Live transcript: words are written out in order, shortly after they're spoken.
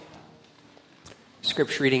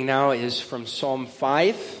Scripture reading now is from Psalm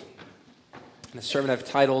 5, and a sermon I've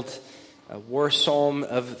titled War Psalm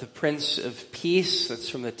of the Prince of Peace. That's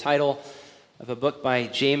from the title of a book by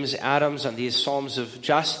James Adams on these Psalms of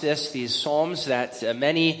Justice, these Psalms that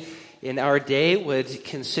many in our day would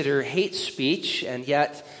consider hate speech, and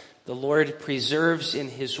yet the Lord preserves in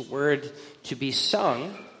His Word to be sung.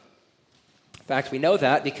 In fact, we know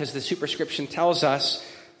that because the superscription tells us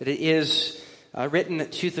that it is written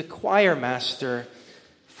to the choir master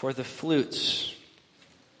for the flutes,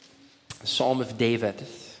 a psalm of David.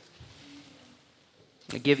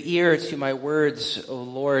 Give ear to my words, O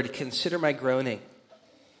Lord, consider my groaning.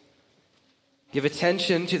 Give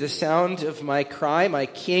attention to the sound of my cry, my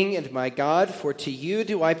King and my God, for to you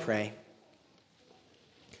do I pray.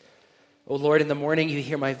 O Lord, in the morning you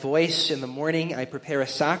hear my voice. In the morning I prepare a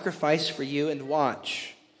sacrifice for you and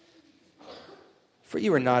watch. For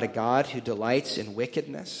you are not a God who delights in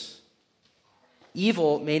wickedness.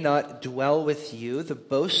 Evil may not dwell with you. The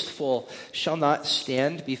boastful shall not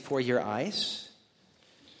stand before your eyes.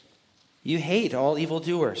 You hate all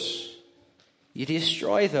evildoers. You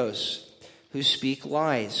destroy those who speak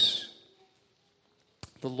lies.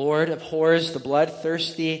 The Lord abhors the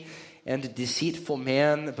bloodthirsty and deceitful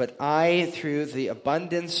man, but I, through the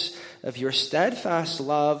abundance of your steadfast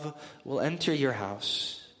love, will enter your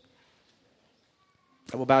house.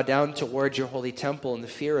 I will bow down toward your holy temple in the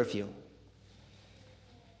fear of you.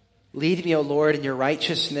 Lead me, O Lord, in your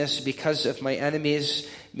righteousness because of my enemies.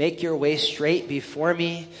 Make your way straight before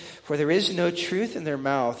me, for there is no truth in their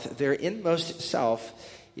mouth. Their inmost self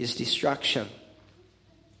is destruction.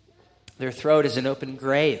 Their throat is an open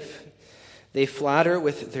grave. They flatter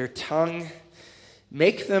with their tongue.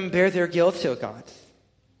 Make them bear their guilt, O God.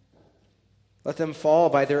 Let them fall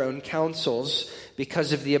by their own counsels.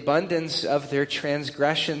 Because of the abundance of their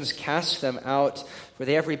transgressions, cast them out, for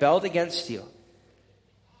they have rebelled against you.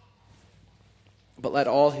 But let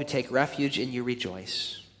all who take refuge in you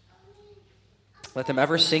rejoice. Let them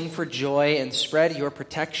ever sing for joy and spread your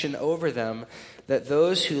protection over them, that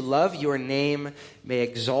those who love your name may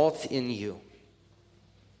exalt in you.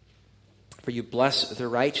 For you bless the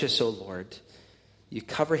righteous, O Lord. You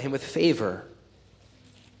cover him with favor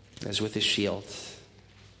as with a shield.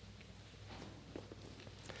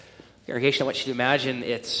 Congregation, I want you to imagine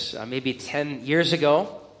it's maybe 10 years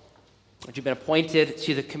ago that you've been appointed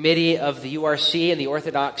to the committee of the URC and the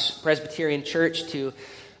Orthodox Presbyterian Church to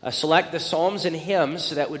select the psalms and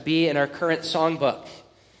hymns that would be in our current songbook.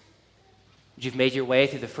 You've made your way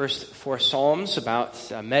through the first 4 psalms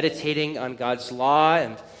about meditating on God's law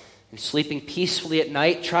and sleeping peacefully at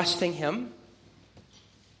night, trusting Him.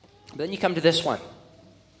 But then you come to this one.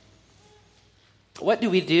 What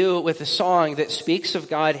do we do with a song that speaks of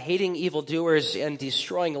God hating evildoers and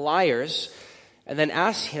destroying liars, and then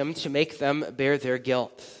asks Him to make them bear their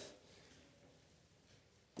guilt?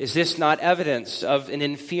 Is this not evidence of an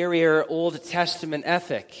inferior Old Testament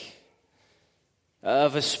ethic,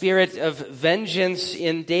 of a spirit of vengeance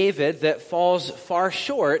in David that falls far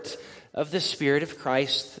short of the Spirit of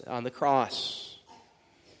Christ on the cross?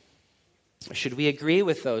 Should we agree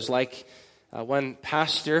with those, like one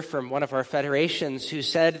pastor from one of our federations who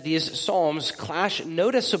said these psalms clash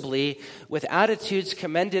noticeably with attitudes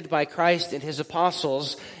commended by Christ and His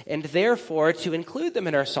apostles, and therefore to include them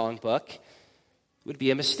in our songbook would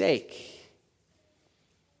be a mistake?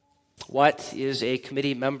 What is a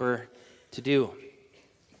committee member to do?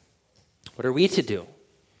 What are we to do?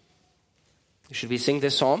 Should we sing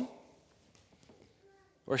this psalm?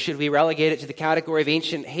 Or should we relegate it to the category of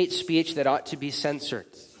ancient hate speech that ought to be censored?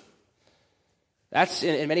 That's,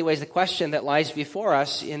 in many ways, the question that lies before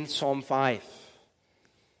us in Psalm 5.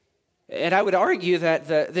 And I would argue that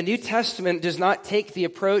the New Testament does not take the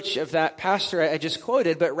approach of that pastor I just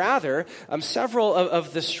quoted, but rather several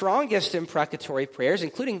of the strongest imprecatory prayers,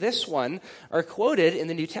 including this one, are quoted in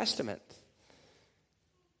the New Testament.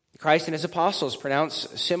 Christ and His apostles pronounce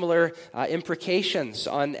similar imprecations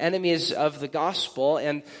on enemies of the gospel,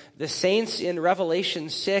 and the saints in Revelation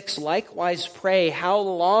 6 likewise pray, "How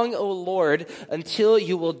long, O Lord, until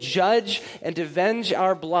you will judge and avenge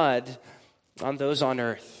our blood on those on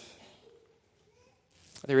earth?"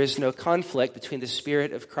 There is no conflict between the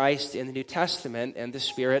Spirit of Christ in the New Testament and the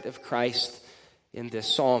Spirit of Christ in this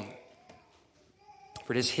psalm.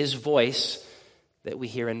 For it is His voice that we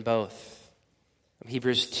hear in both.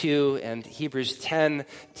 Hebrews 2 and Hebrews 10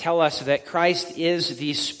 tell us that Christ is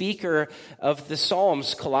the speaker of the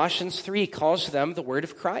Psalms. Colossians 3 calls them the word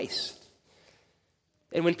of Christ.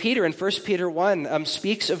 And when Peter in 1 Peter 1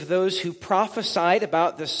 speaks of those who prophesied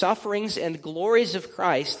about the sufferings and glories of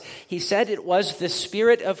Christ, he said it was the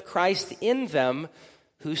Spirit of Christ in them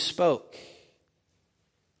who spoke.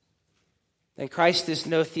 And Christ is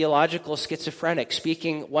no theological schizophrenic,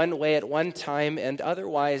 speaking one way at one time and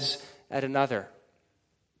otherwise at another.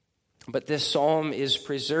 But this psalm is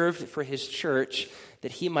preserved for his church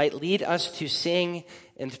that he might lead us to sing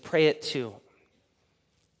and pray it too.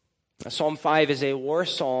 Psalm 5 is a war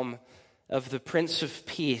psalm of the Prince of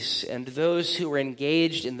Peace and those who are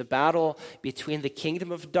engaged in the battle between the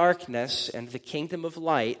kingdom of darkness and the kingdom of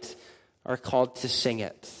light are called to sing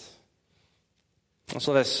it.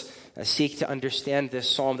 So let's seek to understand this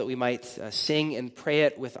psalm that we might sing and pray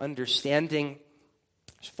it with understanding.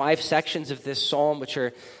 There's 5 sections of this psalm, which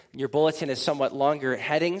are in your bulletin as somewhat longer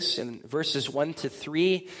headings. In verses 1 to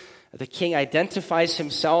 3, the king identifies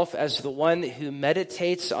himself as the one who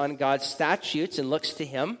meditates on God's statutes and looks to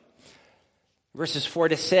him. Verses 4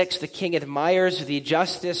 to 6, the king admires the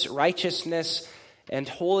justice, righteousness, and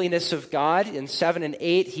holiness of God. In 7 and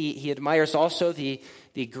 8, he admires also the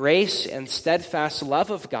grace and steadfast love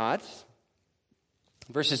of God.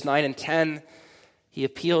 Verses 9 and 10, he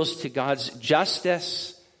appeals to God's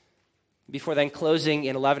justice, before then closing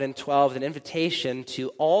in 11 and 12, an invitation to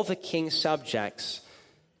all the king's subjects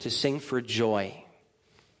to sing for joy.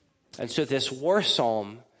 And so this war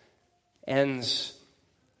psalm ends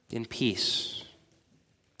in peace.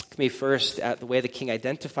 Look at me first at the way the king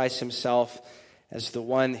identifies himself as the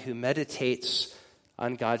one who meditates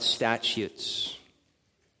on God's statutes.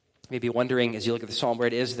 You may be wondering as you look at the psalm where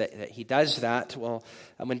it is that he does that. Well,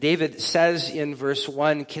 when David says in verse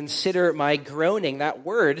 1, "Consider my groaning," that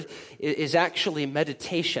word is actually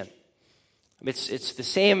meditation. It's the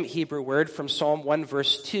same Hebrew word from Psalm 1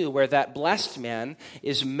 verse 2, where that blessed man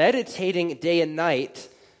is meditating day and night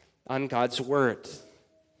on God's word.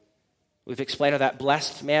 We've explained how that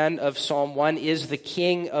blessed man of Psalm 1 is the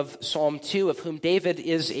king of Psalm 2, of whom David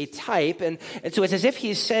is a type. And so it's as if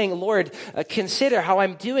he's saying, Lord, consider how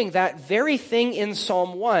I'm doing that very thing in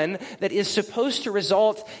Psalm 1 that is supposed to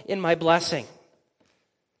result in my blessing.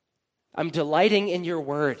 I'm delighting in your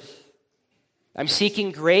word. I'm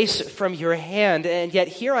seeking grace from your hand, and yet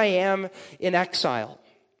here I am in exile.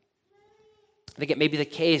 I think it may be the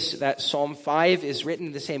case that Psalm 5 is written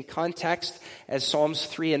in the same context as Psalms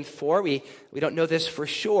 3 and 4. We don't know this for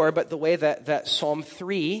sure, but the way that Psalm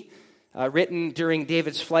 3, written during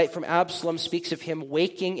David's flight from Absalom, speaks of him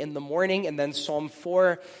waking in the morning, and then Psalm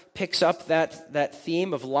 4 picks up that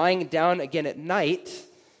theme of lying down again at night,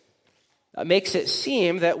 makes it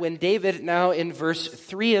seem that when David now in verse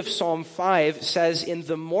 3 of Psalm 5 says, "In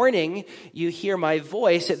the morning you hear my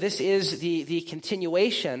voice," that this is the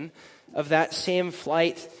continuation of that same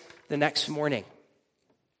flight the next morning.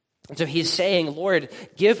 And so he's saying, Lord,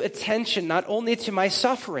 give attention not only to my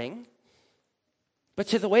suffering, but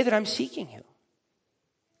to the way that I'm seeking you.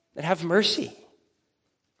 And have mercy.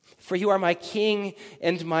 For you are my King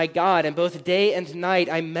and my God, and both day and night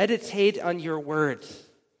I meditate on your word.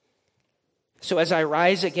 So as I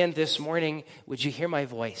rise again this morning, would you hear my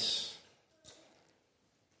voice?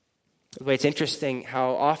 By the way, it's interesting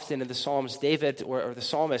how often in the Psalms David or the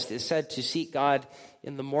psalmist is said to seek God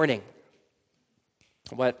in the morning.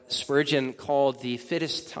 What Spurgeon called the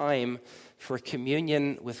fittest time for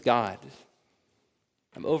communion with God.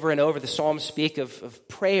 Over and over the Psalms speak of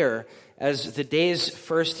prayer as the day's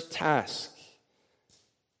first task.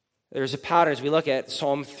 There's a pattern as we look at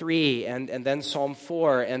Psalm 3 and then Psalm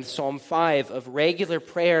 4 and Psalm 5 of regular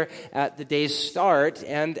prayer at the day's start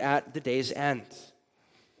and at the day's end.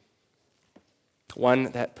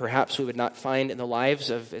 One that perhaps we would not find in the lives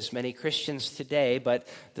of as many Christians today, but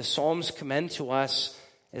the Psalms commend to us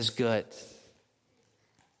as good.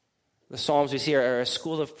 The Psalms we see are a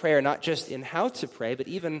school of prayer, not just in how to pray, but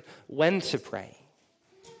even when to pray.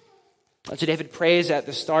 And so David prays at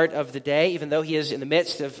the start of the day, even though he is in the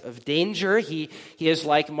midst of danger. He is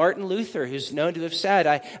like Martin Luther, who's known to have said,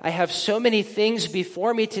 I have so many things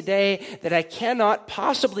before me today that I cannot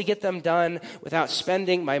possibly get them done without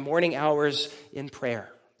spending my morning hours in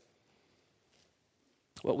prayer.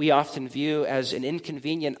 What we often view as an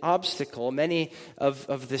inconvenient obstacle, many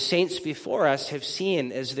of the saints before us have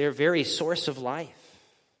seen as their very source of life.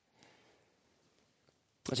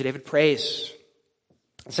 And so David prays.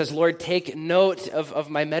 It says, Lord, take note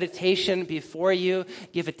of my meditation before you.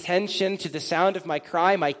 Give attention to the sound of my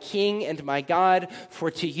cry, my King and my God,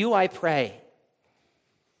 for to you I pray.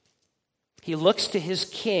 He looks to his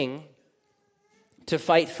King to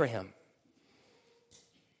fight for him.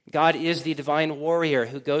 God is the divine warrior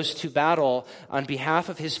who goes to battle on behalf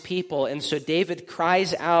of his people. And so David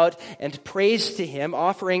cries out and prays to him,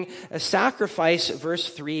 offering a sacrifice, verse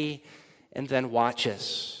 3, and then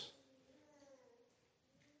watches.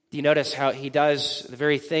 Do you notice how he does the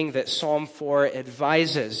very thing that Psalm 4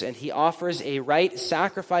 advises? And he offers a right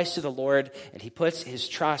sacrifice to the Lord, and he puts his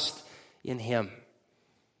trust in him.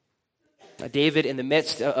 David, in the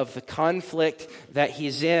midst of the conflict that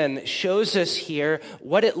he's in, shows us here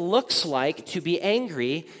what it looks like to be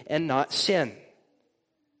angry and not sin.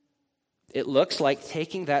 It looks like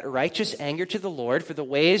taking that righteous anger to the Lord for the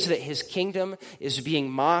ways that his kingdom is being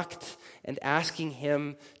mocked and asking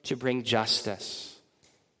him to bring justice.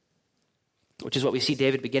 Which is what we see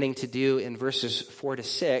David beginning to do in verses 4 to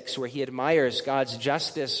 6, where he admires God's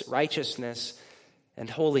justice, righteousness, and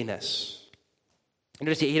holiness.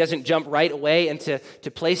 Notice he doesn't jump right away into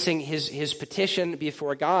placing his petition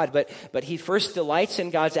before God, but he first delights in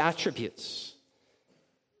God's attributes.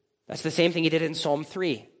 That's the same thing he did in Psalm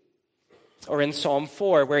 3 or in Psalm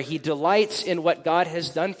 4, where he delights in what God has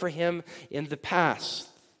done for him in the past.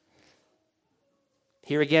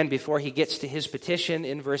 Here again, before he gets to his petition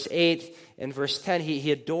in verse 8 and verse 10,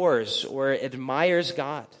 he adores or admires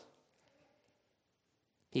God.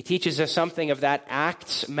 He teaches us something of that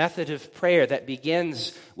Acts method of prayer that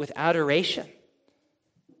begins with adoration,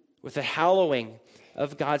 with the hallowing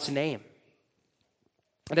of God's name.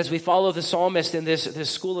 And as we follow the psalmist in this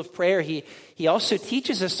school of prayer, he also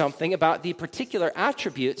teaches us something about the particular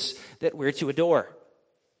attributes that we're to adore.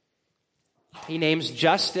 He names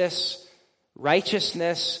justice,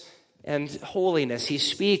 righteousness, and holiness. He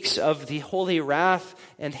speaks of the holy wrath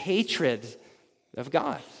and hatred of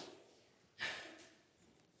God.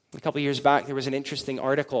 A couple years back, there was an interesting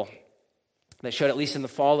article that showed, at least in the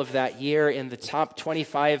fall of that year, in the top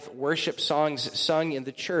 25 worship songs sung in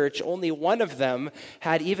the church, only one of them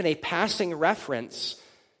had even a passing reference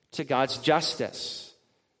to God's justice,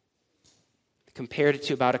 compared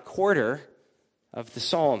to about a quarter of the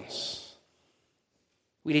Psalms.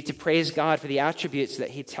 We need to praise God for the attributes that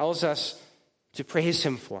he tells us to praise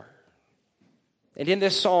him for. And in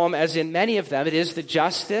this psalm, as in many of them, it is the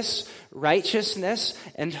justice, righteousness,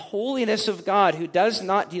 and holiness of God, who does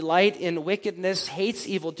not delight in wickedness, hates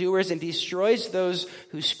evildoers, and destroys those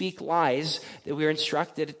who speak lies, that we are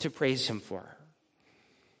instructed to praise him for.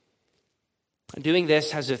 And doing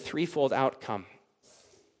this has a threefold outcome.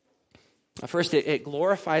 First, it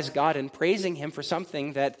glorifies God in praising him for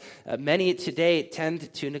something that many today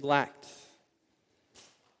tend to neglect.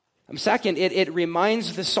 Second, it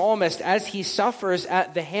reminds the psalmist, as he suffers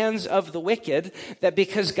at the hands of the wicked, that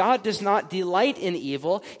because God does not delight in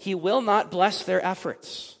evil, he will not bless their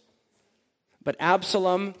efforts. But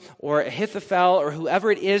Absalom or Ahithophel or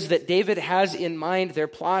whoever it is that David has in mind, their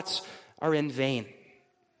plots are in vain.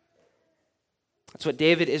 That's what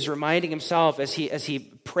David is reminding himself as he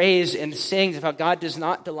prays and sings of how God does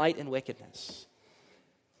not delight in wickedness.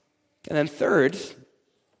 And then third,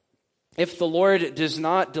 if the Lord does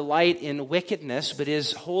not delight in wickedness, but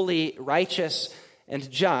is holy, righteous,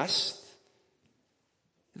 and just,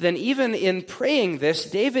 then even in praying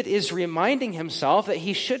this, David is reminding himself that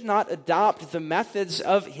he should not adopt the methods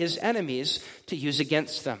of his enemies to use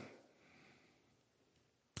against them.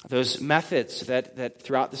 Those methods that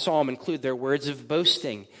throughout the psalm include their words of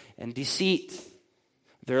boasting and deceit,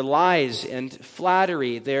 their lies and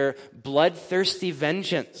flattery, their bloodthirsty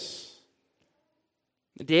vengeance.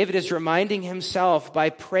 David is reminding himself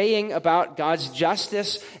by praying about God's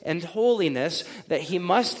justice and holiness that he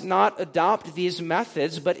must not adopt these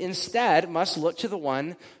methods, but instead must look to the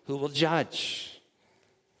one who will judge.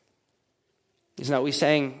 Isn't that what we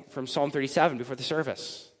sang from Psalm 37 before the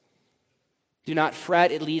service? Do not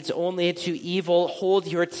fret, it leads only to evil. Hold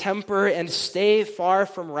your temper and stay far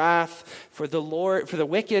from wrath, for the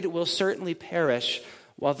wicked will certainly perish,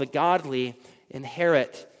 while the godly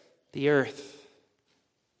inherit the earth.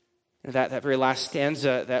 And that very last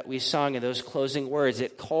stanza that we sung in those closing words,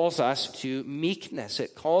 it calls us to meekness.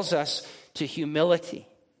 It calls us to humility.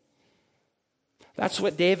 That's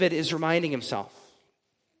what David is reminding himself.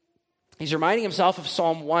 He's reminding himself of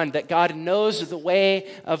Psalm 1, that God knows the way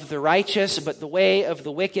of the righteous, but the way of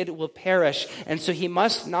the wicked will perish. And so he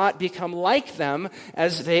must not become like them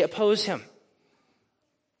as they oppose him.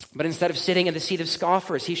 But instead of sitting in the seat of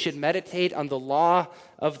scoffers, he should meditate on the law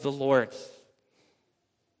of the Lord.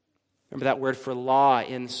 Remember, that word for law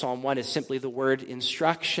in Psalm 1 is simply the word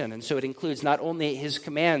instruction. And so it includes not only his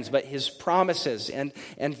commands, but his promises and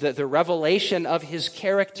the revelation of his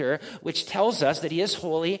character, which tells us that he is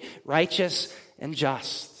holy, righteous, and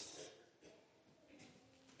just.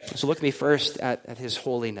 So look at me first at his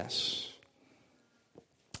holiness.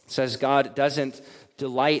 It says God doesn't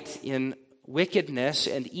delight in wickedness,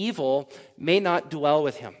 and evil may not dwell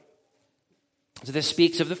with him. So this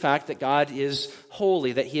speaks of the fact that God is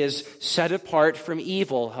holy, that he is set apart from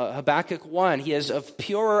evil. Habakkuk 1, he is of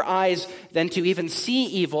purer eyes than to even see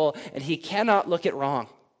evil, and he cannot look at wrong.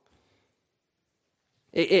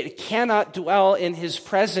 It cannot dwell in his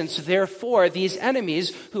presence. Therefore, these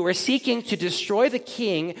enemies who are seeking to destroy the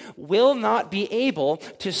king will not be able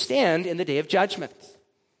to stand in the day of judgment.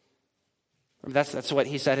 That's what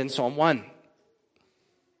he said in Psalm 1.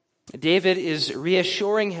 David is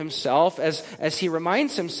reassuring himself as he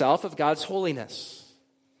reminds himself of God's holiness.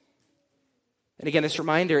 And again, this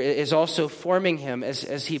reminder is also forming him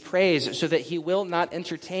as he prays so that he will not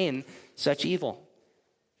entertain such evil,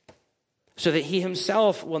 so that he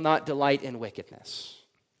himself will not delight in wickedness,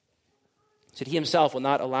 so that he himself will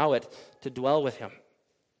not allow it to dwell with him.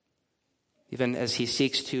 Even as he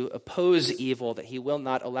seeks to oppose evil, that he will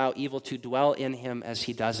not allow evil to dwell in him as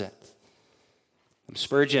he does it.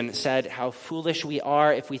 Spurgeon said, "How foolish we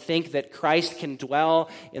are if we think that Christ can dwell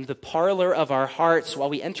in the parlor of our hearts while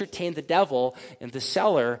we entertain the devil in the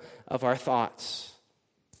cellar of our thoughts."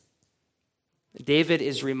 David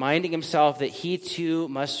is reminding himself that he too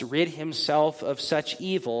must rid himself of such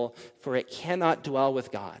evil, for it cannot dwell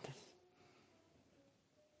with God.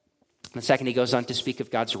 And second, he goes on to speak of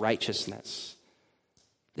God's righteousness,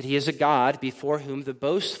 that he is a God before whom the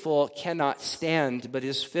boastful cannot stand, but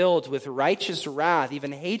is filled with righteous wrath,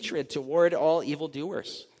 even hatred toward all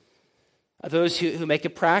evildoers. Those who make a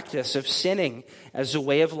practice of sinning as a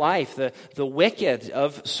way of life, the wicked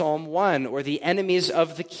of Psalm 1, or the enemies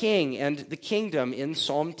of the king and the kingdom in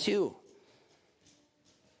Psalm 2.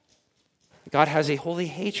 God has a holy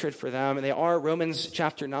hatred for them, and they are, Romans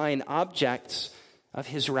chapter 9, objects of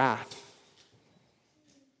his wrath.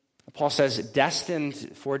 Paul says,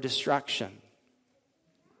 destined for destruction,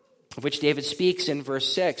 of which David speaks in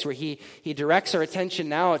verse 6, where he directs our attention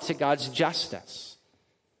now to God's justice,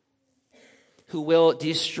 who will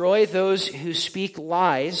destroy those who speak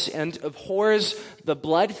lies and abhors the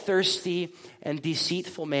bloodthirsty and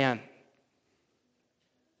deceitful man.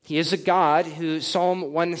 He is a God who,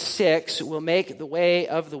 Psalm 1:6, will make the way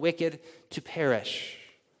of the wicked to perish.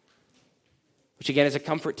 Which again is a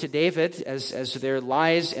comfort to David, as their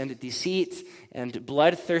lies and deceit and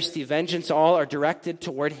bloodthirsty vengeance all are directed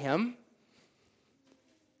toward him.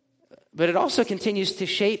 But it also continues to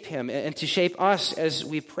shape him and to shape us as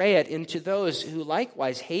we pray it into those who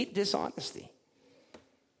likewise hate dishonesty.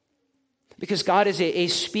 Because God is a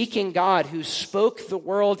speaking God who spoke the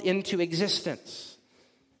world into existence.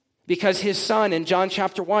 Because his Son in John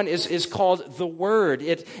chapter 1 is called the Word.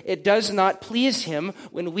 It does not please him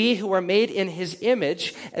when we who are made in his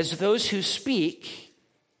image, as those who speak,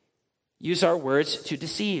 use our words to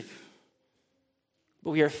deceive.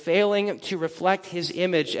 But we are failing to reflect his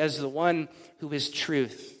image as the one who is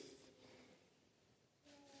truth.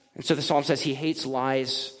 And so the psalm says he hates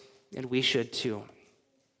lies, and we should too.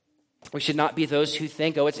 We should not be those who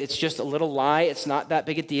think, it's just a little lie, it's not that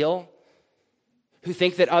big a deal. Who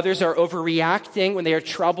think that others are overreacting when they are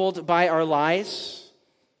troubled by our lies,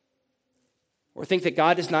 or think that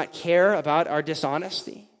God does not care about our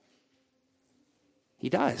dishonesty. He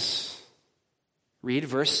does. Read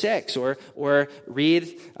verse 6, or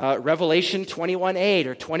read Revelation 21:8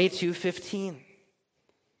 or 22:15.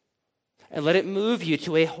 And let it move you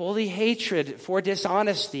to a holy hatred for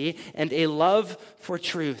dishonesty and a love for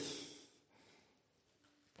truth.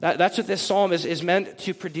 That's what this psalm is meant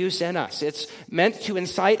to produce in us. It's meant to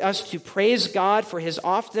incite us to praise God for his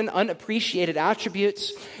often unappreciated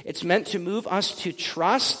attributes. It's meant to move us to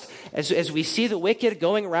trust as we see the wicked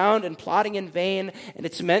going around and plotting in vain. And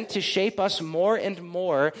it's meant to shape us more and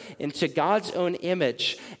more into God's own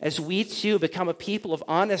image as we too become a people of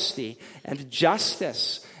honesty and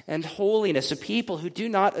justice and holiness, a people who do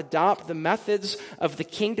not adopt the methods of the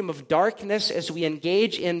kingdom of darkness as we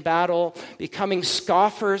engage in battle, becoming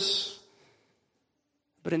scoffers,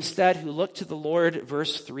 but instead who look to the Lord,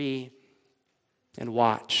 verse 3, and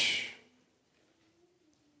watch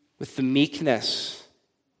with the meekness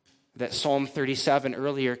that Psalm 37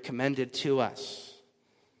 earlier commended to us,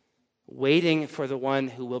 waiting for the one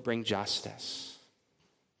who will bring justice.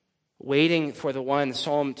 Waiting for the one,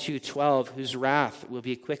 Psalm 2:12, whose wrath will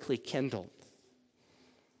be quickly kindled.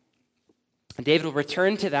 And David will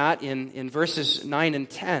return to that in verses 9 and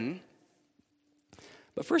 10.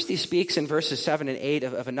 But first he speaks in verses 7 and 8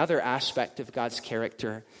 of another aspect of God's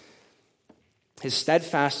character, his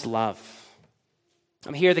steadfast love.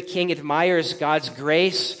 Here the king admires God's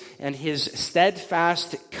grace and his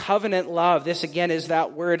steadfast covenant love. This again is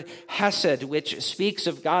that word hesed, which speaks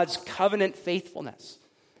of God's covenant faithfulness.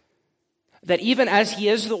 That even as he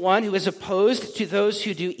is the one who is opposed to those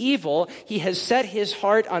who do evil, he has set his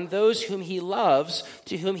heart on those whom he loves,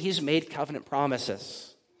 to whom he's made covenant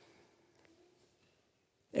promises.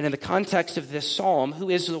 And in the context of this psalm, who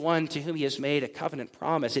is the one to whom he has made a covenant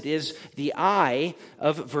promise? It is the I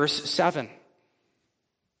of verse 7.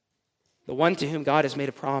 The one to whom God has made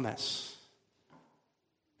a promise.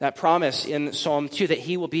 That promise in Psalm 2, that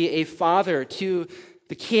he will be a father to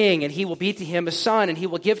the king, and he will be to him a son, and he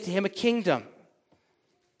will give to him a kingdom.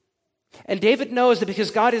 And David knows that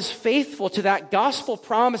because God is faithful to that gospel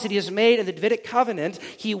promise that he has made in the Davidic covenant,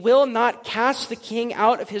 he will not cast the king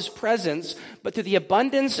out of his presence, but through the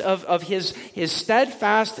abundance of his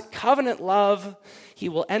steadfast covenant love, he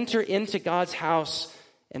will enter into God's house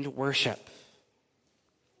and worship.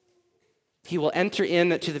 He will enter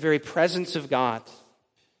into the very presence of God.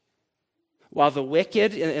 While the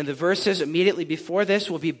wicked, in the verses immediately before this,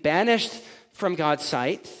 will be banished from God's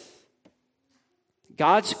sight,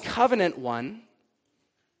 God's covenant one,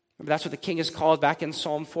 remember that's what the king is called back in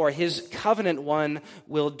Psalm 4, his covenant one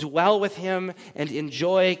will dwell with him and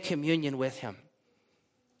enjoy communion with him.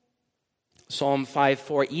 Psalm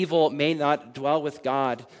 5:4, evil may not dwell with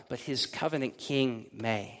God, but his covenant king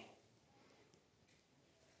may.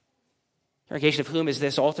 Congregation, of whom is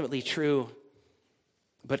this ultimately true?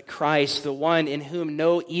 But Christ, the one in whom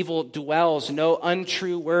no evil dwells, no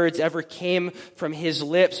untrue words ever came from his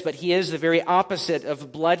lips, but he is the very opposite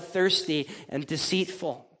of bloodthirsty and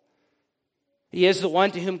deceitful. He is the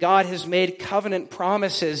one to whom God has made covenant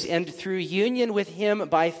promises, and through union with him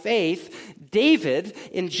by faith, David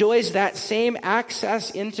enjoys that same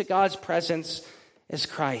access into God's presence as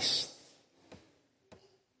Christ.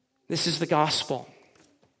 This is the gospel.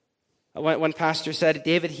 One pastor said,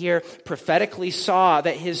 David here prophetically saw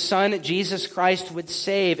that his son, Jesus Christ, would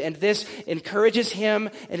save, and this encourages him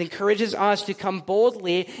and encourages us to come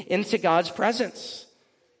boldly into God's presence.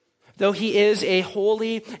 Though he is a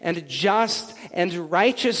holy and just and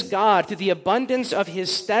righteous God, through the abundance of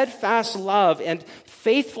his steadfast love and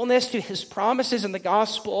faithfulness to his promises in the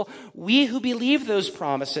gospel, we who believe those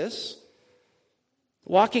promises,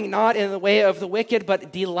 walking not in the way of the wicked,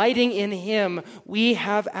 but delighting in him, we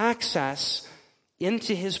have access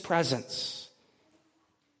into his presence.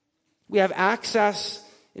 We have access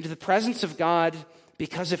into the presence of God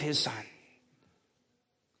because of his Son.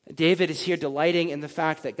 David is here delighting in the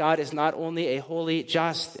fact that God is not only a holy,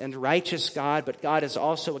 just, and righteous God, but God is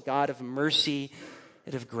also a God of mercy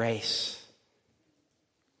and of grace.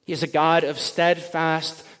 He is a God of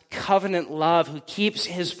steadfast covenant love who keeps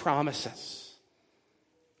his promises.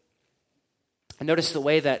 And notice the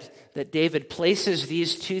way that David places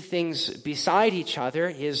these two things beside each other,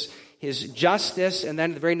 his justice, and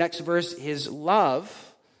then the very next verse, his love.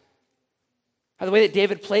 The way that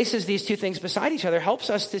David places these two things beside each other helps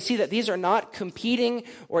us to see that these are not competing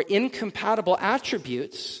or incompatible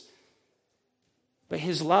attributes, but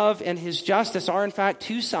his love and his justice are in fact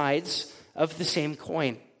two sides of the same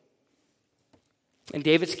coin. In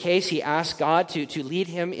David's case, he asked God to lead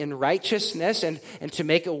him in righteousness and to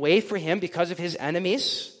make a way for him because of his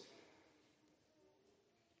enemies.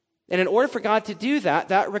 And in order for God to do that,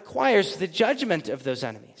 that requires the judgment of those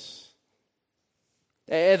enemies.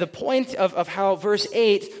 The point of how verse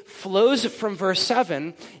 8 flows from verse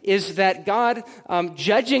 7 is that God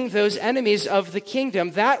judging those enemies of the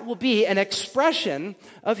kingdom, that will be an expression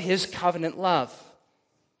of his covenant love.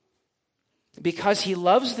 Because he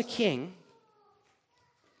loves the king,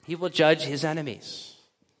 he will judge his enemies.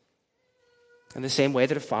 In the same way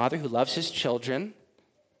that a father who loves his children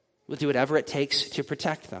will do whatever it takes to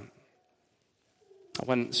protect them.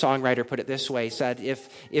 One songwriter put it this way, he said,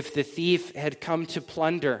 if the thief had come to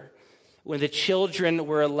plunder when the children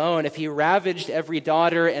were alone, if he ravaged every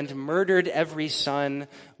daughter and murdered every son,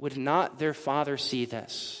 would not their father see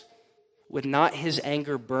this? Would not his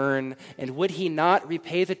anger burn? And would he not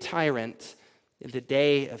repay the tyrant in the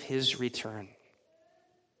day of his return?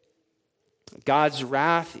 God's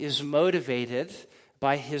wrath is motivated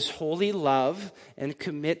by his holy love and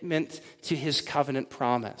commitment to his covenant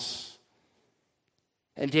promise.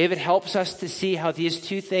 And David helps us to see how these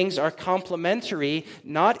two things are complementary,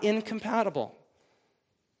 not incompatible.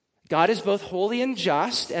 God is both holy and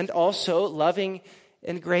just and also loving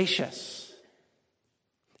and gracious.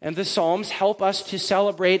 And the Psalms help us to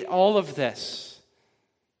celebrate all of this.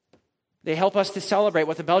 They help us to celebrate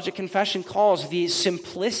what the Belgic Confession calls the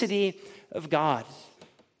simplicity of God,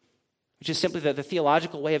 which is simply the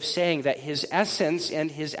theological way of saying that his essence and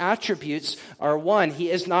his attributes are one. He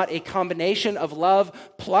is not a combination of love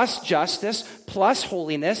plus justice plus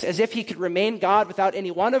holiness, as if he could remain God without any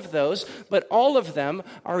one of those, but all of them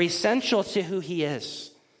are essential to who he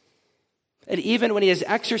is. And even when he is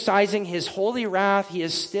exercising his holy wrath, he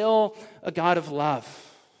is still a God of love.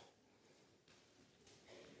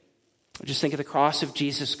 Just think of the cross of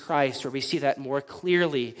Jesus Christ, where we see that more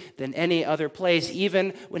clearly than any other place.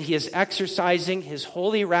 Even when he is exercising his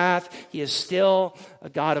holy wrath, he is still a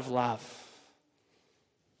God of love.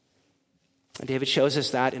 And David shows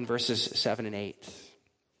us that in verses 7 and 8.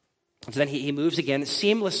 And so then he moves again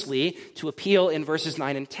seamlessly to appeal in verses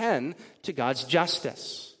 9 and 10 to God's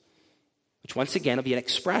justice, which once again will be an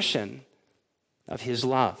expression of his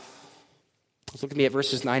love. Let's look at me at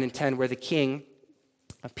verses 9 and 10, where the king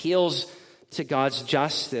appeals to God's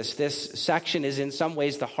justice. This section is in some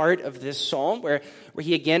ways the heart of this psalm, where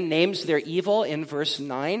he again names their evil in verse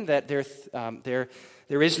 9, that there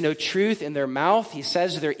is no truth in their mouth. He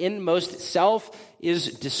says their inmost self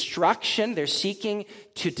is destruction. They're seeking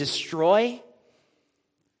to destroy.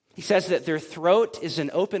 He says that their throat is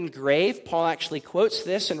an open grave. Paul actually quotes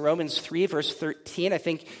this in Romans 3, verse 13. I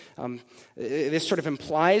think this sort of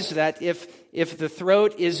implies that if the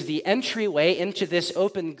throat is the entryway into this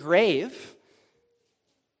open grave,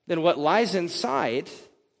 then what lies inside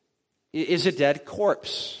is a dead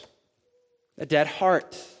corpse, a dead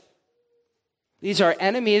heart. These are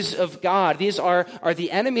enemies of God. These are the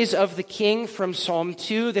enemies of the king from Psalm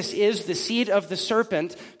 2. This is the seed of the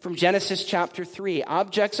serpent from Genesis chapter 3.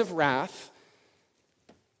 Objects of wrath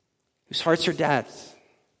whose hearts are dead.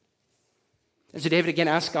 And so David again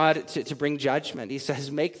asks God to bring judgment. He says,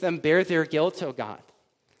 make them bear their guilt, O God.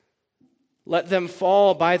 Let them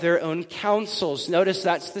fall by their own counsels. Notice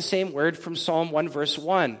that's the same word from Psalm 1 verse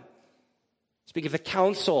 1. Speaking of the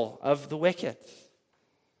counsel of the wicked.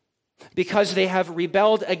 Because they have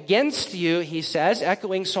rebelled against you, he says,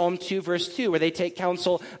 echoing Psalm 2 verse 2, where they take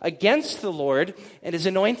counsel against the Lord and his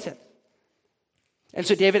anointed. And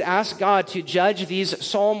so David asked God to judge these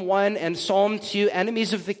Psalm 1 and Psalm 2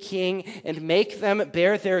 enemies of the king and make them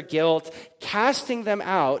bear their guilt, casting them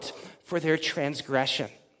out for their transgression.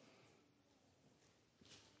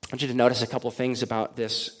 I want you to notice a couple things about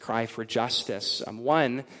this cry for justice.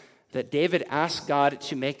 One, that David asked God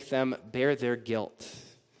to make them bear their guilt.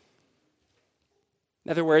 In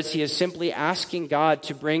other words, he is simply asking God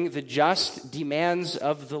to bring the just demands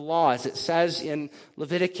of the law. As it says in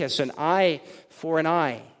Leviticus, an eye for an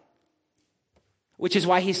eye. Which is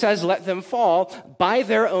why he says, let them fall by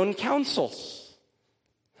their own counsels.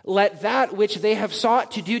 Let that which they have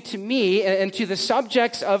sought to do to me and to the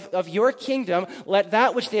subjects of your kingdom, let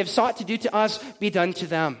that which they have sought to do to us be done to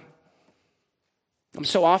them.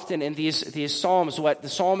 So often in these psalms, what the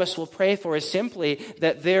psalmist will pray for is simply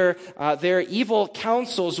that their evil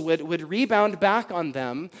counsels would rebound back on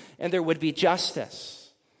them and there would be justice.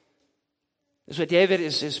 This is what David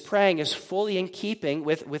is praying is fully in keeping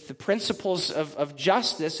with the principles of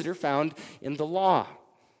justice that are found in the law.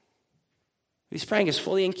 He's praying is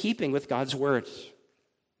fully in keeping with God's word.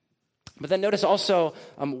 But then notice also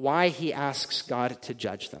why he asks God to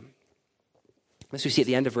judge them. As we see at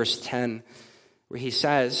the end of verse 10, where he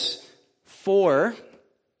says, for,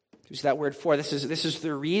 use that word for, this is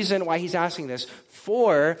the reason why he's asking this,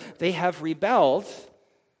 for they have rebelled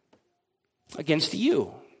against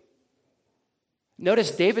you.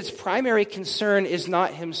 Notice David's primary concern is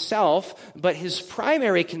not himself, but his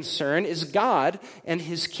primary concern is God and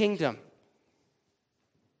his kingdom.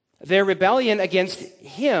 Their rebellion against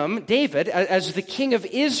him, David, as the king of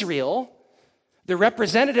Israel, the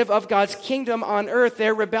representative of God's kingdom on earth,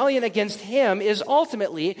 their rebellion against him is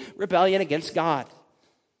ultimately rebellion against God.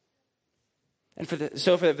 And for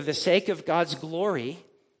the sake of God's glory,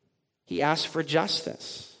 he asks for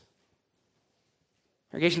justice.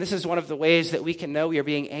 Congregation, this is one of the ways that we can know we are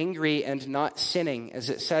being angry and not sinning, as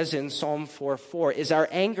it says in Psalm 4:4. Is our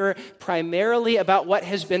anger primarily about what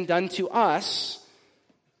has been done to us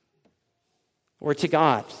or to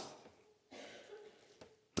God?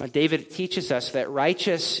 David teaches us that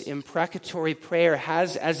righteous imprecatory prayer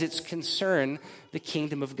has as its concern the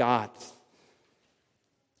kingdom of God.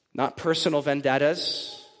 Not personal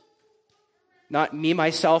vendettas, not me,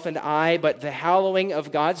 myself, and I, but the hallowing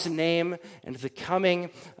of God's name and the coming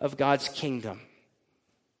of God's kingdom.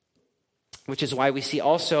 Which is why we see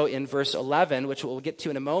also in verse 11, which we'll get to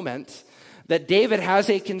in a moment, that David has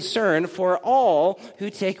a concern for all who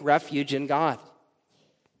take refuge in God.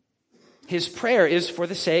 His prayer is for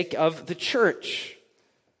the sake of the church,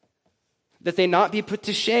 that they not be put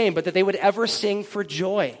to shame, but that they would ever sing for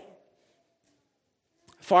joy.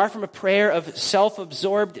 Far from a prayer of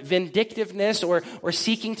self-absorbed vindictiveness or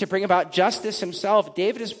seeking to bring about justice himself,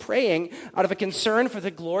 David is praying out of a concern for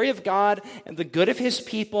the glory of God and the good of his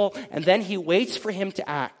people, and then he waits for him to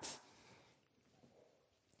act.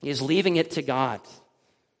 He is leaving it to God.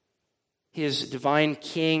 his divine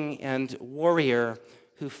king and warrior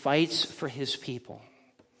who fights for his people.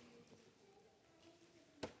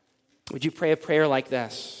 Would you pray a prayer like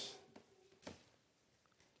this?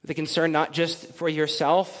 With a concern not just for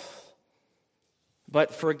yourself,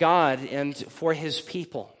 but for God and for his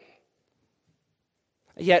people.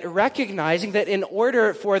 Yet recognizing that in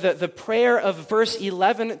order for the prayer of verse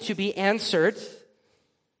 11 to be answered,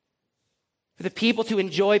 for the people to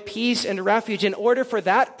enjoy peace and refuge, in order for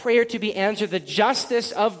that prayer to be answered, the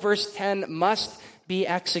justice of verse 10 must be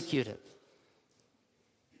executed.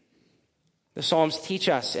 The Psalms teach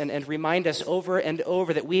us and remind us over and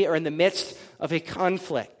over that we are in the midst of a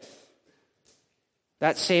conflict.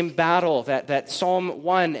 That same battle that Psalm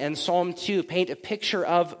 1 and Psalm 2 paint a picture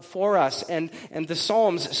of for us, and the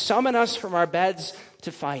Psalms summon us from our beds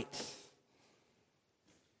to fight.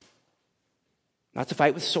 Not to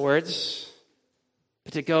fight with swords,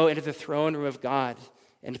 but to go into the throne room of God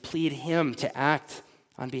and plead him to act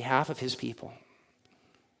on behalf of his people.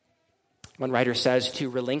 One writer says to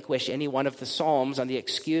relinquish any one of the Psalms on the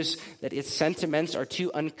excuse that its sentiments are too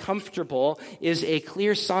uncomfortable is a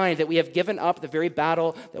clear sign that we have given up the very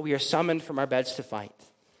battle that we are summoned from our beds to fight.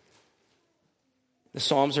 The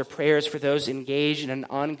Psalms are prayers for those engaged in an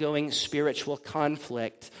ongoing spiritual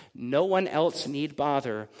conflict. No one else need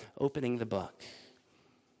bother opening the book.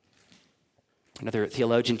 Another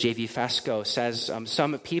theologian, J.V. Fesko, says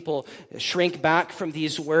some people shrink back from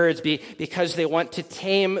these words because they want to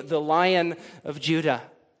tame the Lion of Judah.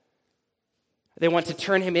 They want to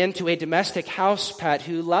turn him into a domestic house pet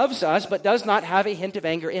who loves us but does not have a hint of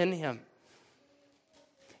anger in him.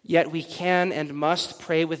 Yet we can and must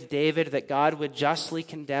pray with David that God would justly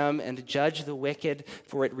condemn and judge the wicked,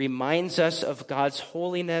 for it reminds us of God's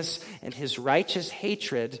holiness and his righteous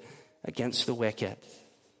hatred against the wicked.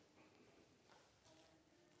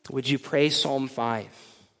 Would you pray Psalm 5?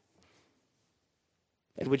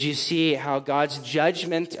 And would you see how God's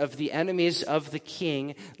judgment of the enemies of the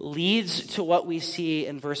king leads to what we see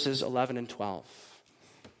in verses 11 and 12?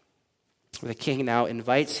 Where the king now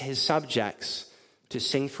invites his subjects to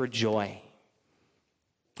sing for joy.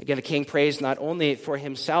 Again, the king prays not only for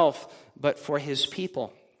himself, but for his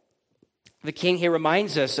people. The king here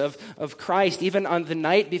reminds us of Christ, even on the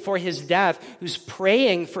night before his death, who's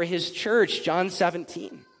praying for his church, John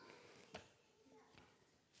 17.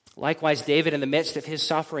 Likewise, David, in the midst of his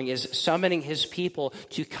suffering, is summoning his people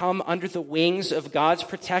to come under the wings of God's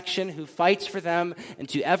protection, who fights for them, and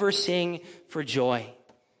to ever sing for joy.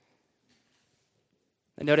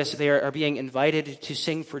 And notice they are being invited to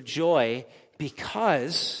sing for joy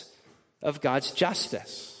because of God's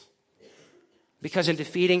justice. Because in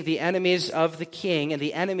defeating the enemies of the king and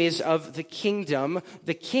the enemies of the kingdom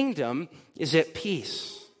is at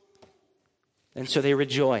peace. And so they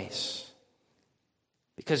rejoice.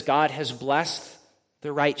 Because God has blessed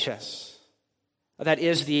the righteous. That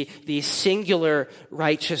is the singular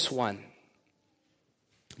righteous one,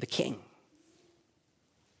 the king.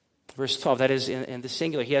 Verse 12, that is in the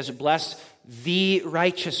singular. He has blessed the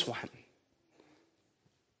righteous one.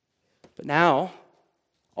 But now,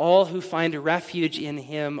 all who find a refuge in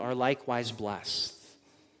him are likewise blessed.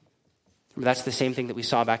 Remember, that's the same thing that we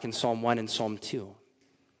saw back in Psalm 1 and Psalm 2.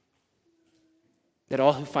 That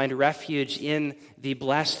all who find refuge in the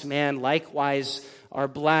blessed man likewise are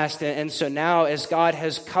blessed. And so now, as God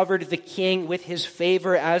has covered the king with his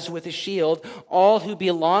favor as with a shield, all who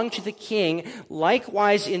belong to the king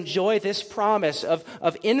likewise enjoy this promise of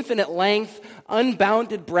infinite length,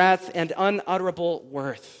 unbounded breadth, and unutterable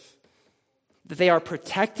worth. That they are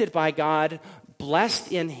protected by God,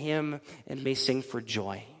 blessed in him, and may sing for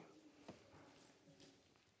joy.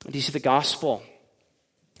 Do you see the gospel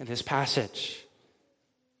in this passage?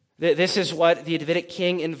 This is what the Davidic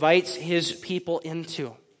king invites his people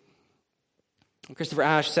into. Christopher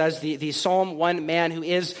Ash says the Psalm 1 man who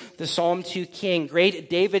is the Psalm 2 king, great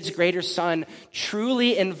David's greater son,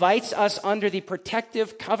 truly invites us under the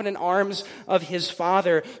protective covenant arms of his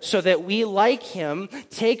Father so that we, like him,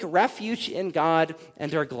 take refuge in God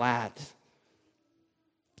and are glad.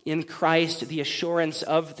 In Christ, the assurance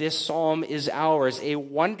of this psalm is ours, a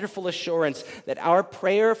wonderful assurance that our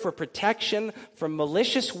prayer for protection from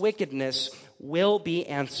malicious wickedness will be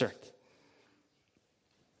answered.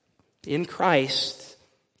 In Christ,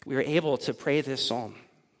 we are able to pray this psalm.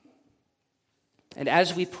 And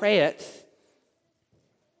as we pray it,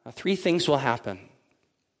 three things will happen.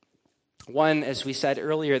 One, as we said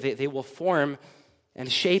earlier, they will form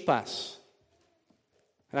and shape us.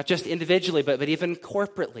 Not just individually, but even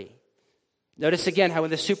corporately. Notice again how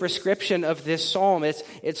in the superscription of this psalm,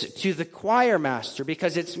 it's to the choir master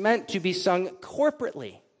because it's meant to be sung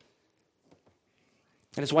corporately.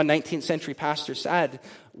 And as one 19th century pastor said,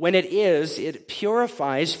 when it is, it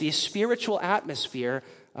purifies the spiritual atmosphere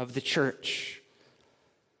of the church.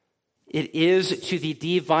 It is to the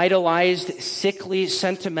devitalized, sickly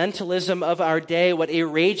sentimentalism of our day what a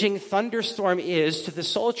raging thunderstorm is to the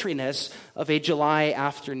sultriness of a July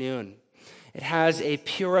afternoon. It has a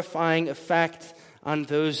purifying effect on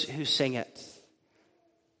those who sing it.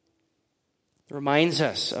 It reminds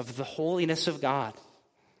us of the holiness of God.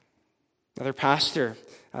 Another pastor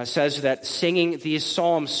says that singing these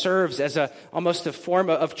psalms serves as almost a form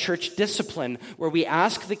of church discipline, where we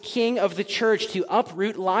ask the king of the church to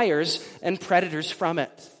uproot liars and predators from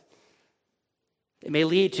it. It may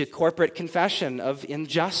lead to corporate confession of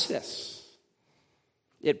injustice.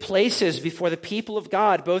 It places before the people of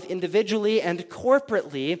God, both individually and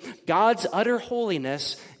corporately, God's utter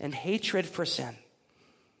holiness and hatred for sin.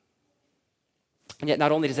 And yet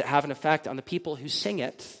not only does it have an effect on the people who sing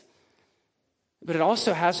it, but it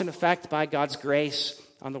also has an effect by God's grace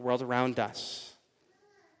on the world around us.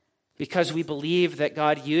 Because we believe that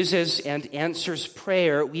God uses and answers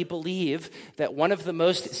prayer, we believe that one of the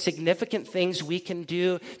most significant things we can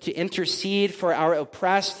do to intercede for our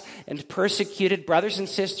oppressed and persecuted brothers and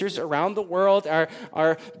sisters around the world,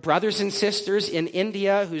 our brothers and sisters in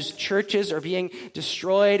India whose churches are being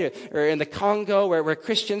destroyed, or in the Congo where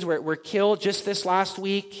Christians were killed just this last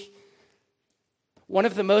week. One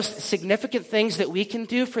of the most significant things that we can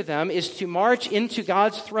do for them is to march into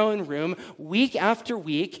God's throne room week after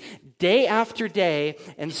week, day after day,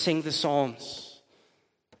 and sing the Psalms,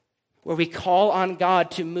 where we call on God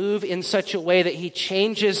to move in such a way that He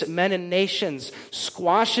changes men and nations,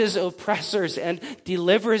 squashes oppressors, and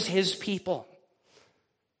delivers His people.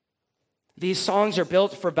 These songs are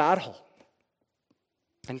built for battle,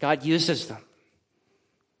 and God uses them.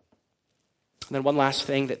 And then one last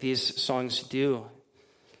thing that these songs do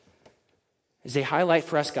is they highlight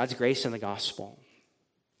for us God's grace in the gospel.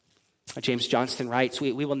 James Johnston writes,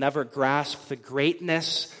 we will never grasp the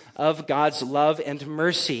greatness of God's love and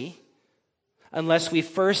mercy unless we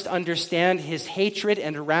first understand His hatred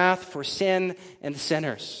and wrath for sin and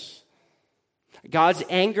sinners. God's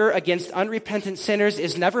anger against unrepentant sinners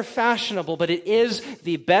is never fashionable, but it is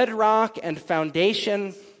the bedrock and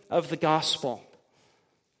foundation of the gospel.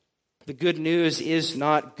 The good news is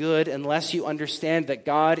not good unless you understand that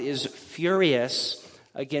God is furious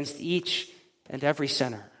against each and every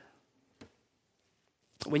sinner.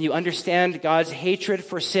 When you understand God's hatred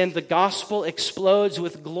for sin, the gospel explodes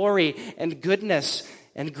with glory and goodness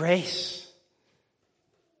and grace.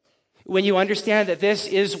 When you understand that this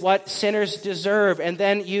is what sinners deserve, and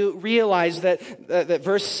then you realize that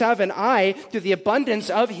verse 7, I, through the abundance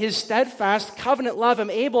of His steadfast covenant love, am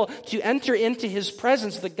able to enter into His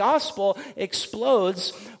presence. The gospel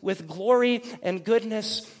explodes with glory and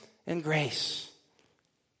goodness and grace.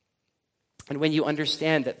 And when you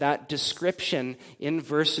understand that description in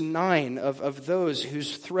verse 9 of those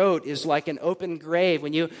whose throat is like an open grave,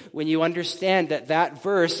 when you understand that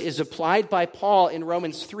verse is applied by Paul in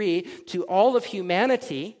Romans 3 to all of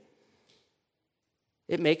humanity,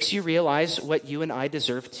 it makes you realize what you and I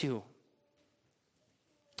deserve too.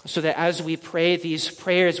 So that as we pray these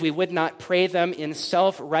prayers, we would not pray them in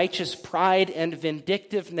self-righteous pride and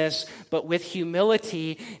vindictiveness, but with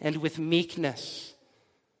humility and with meekness.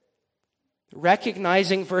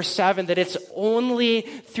 Recognizing verse 7 that it's only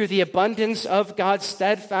through the abundance of God's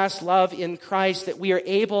steadfast love in Christ that we are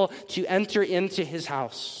able to enter into His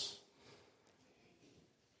house.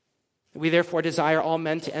 We therefore desire all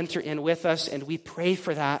men to enter in with us, and we pray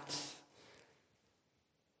for that.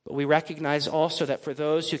 But we recognize also that for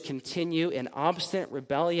those who continue in obstinate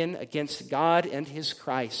rebellion against God and His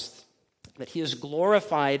Christ, that He is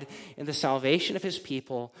glorified in the salvation of His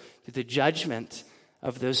people through the judgment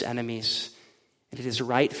of those enemies. And it is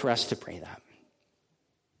right for us to pray that.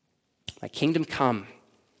 Thy kingdom come,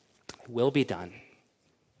 thy will be done.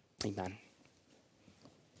 Amen.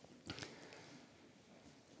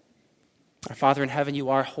 Our Father in heaven, you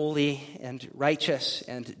are holy and righteous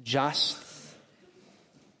and just.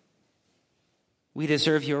 We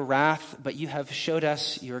deserve your wrath, but you have showed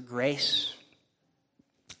us your grace.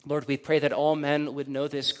 Lord, we pray that all men would know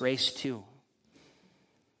this grace too.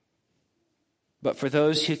 But for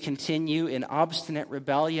those who continue in obstinate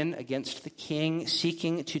rebellion against the King,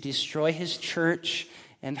 seeking to destroy His church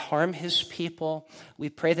and harm His people, we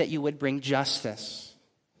pray that you would bring justice.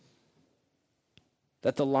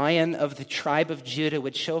 That the Lion of the tribe of Judah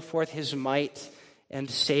would show forth His might and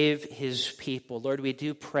save his people. Lord, we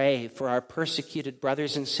do pray for our persecuted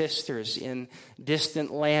brothers and sisters in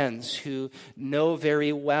distant lands who know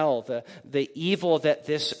very well the evil that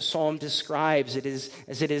this psalm describes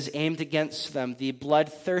as it is aimed against them, the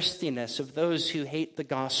bloodthirstiness of those who hate the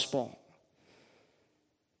gospel.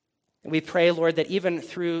 And we pray, Lord, that even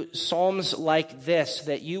through psalms like this,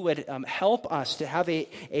 that you would help us to have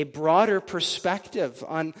a broader perspective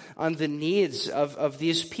on the needs of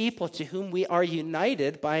these people to whom we are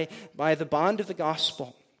united by the bond of the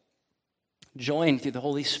gospel, joined through the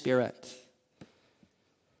Holy Spirit.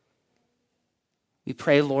 We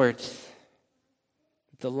pray, Lord,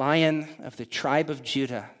 that the Lion of the tribe of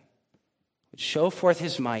Judah would show forth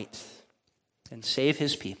his might and save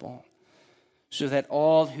his people, so that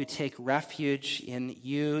all who take refuge in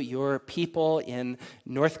you, your people in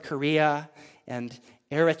North Korea and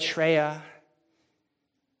Eritrea,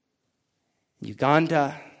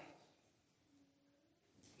 Uganda,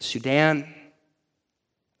 Sudan,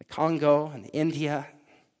 the Congo and India,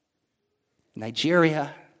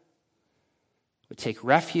 Nigeria, would take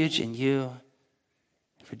refuge in you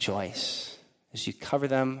and rejoice as you cover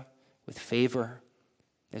them with favor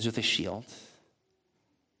as with a shield.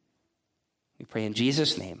 We pray in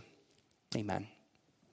Jesus' name. Amen.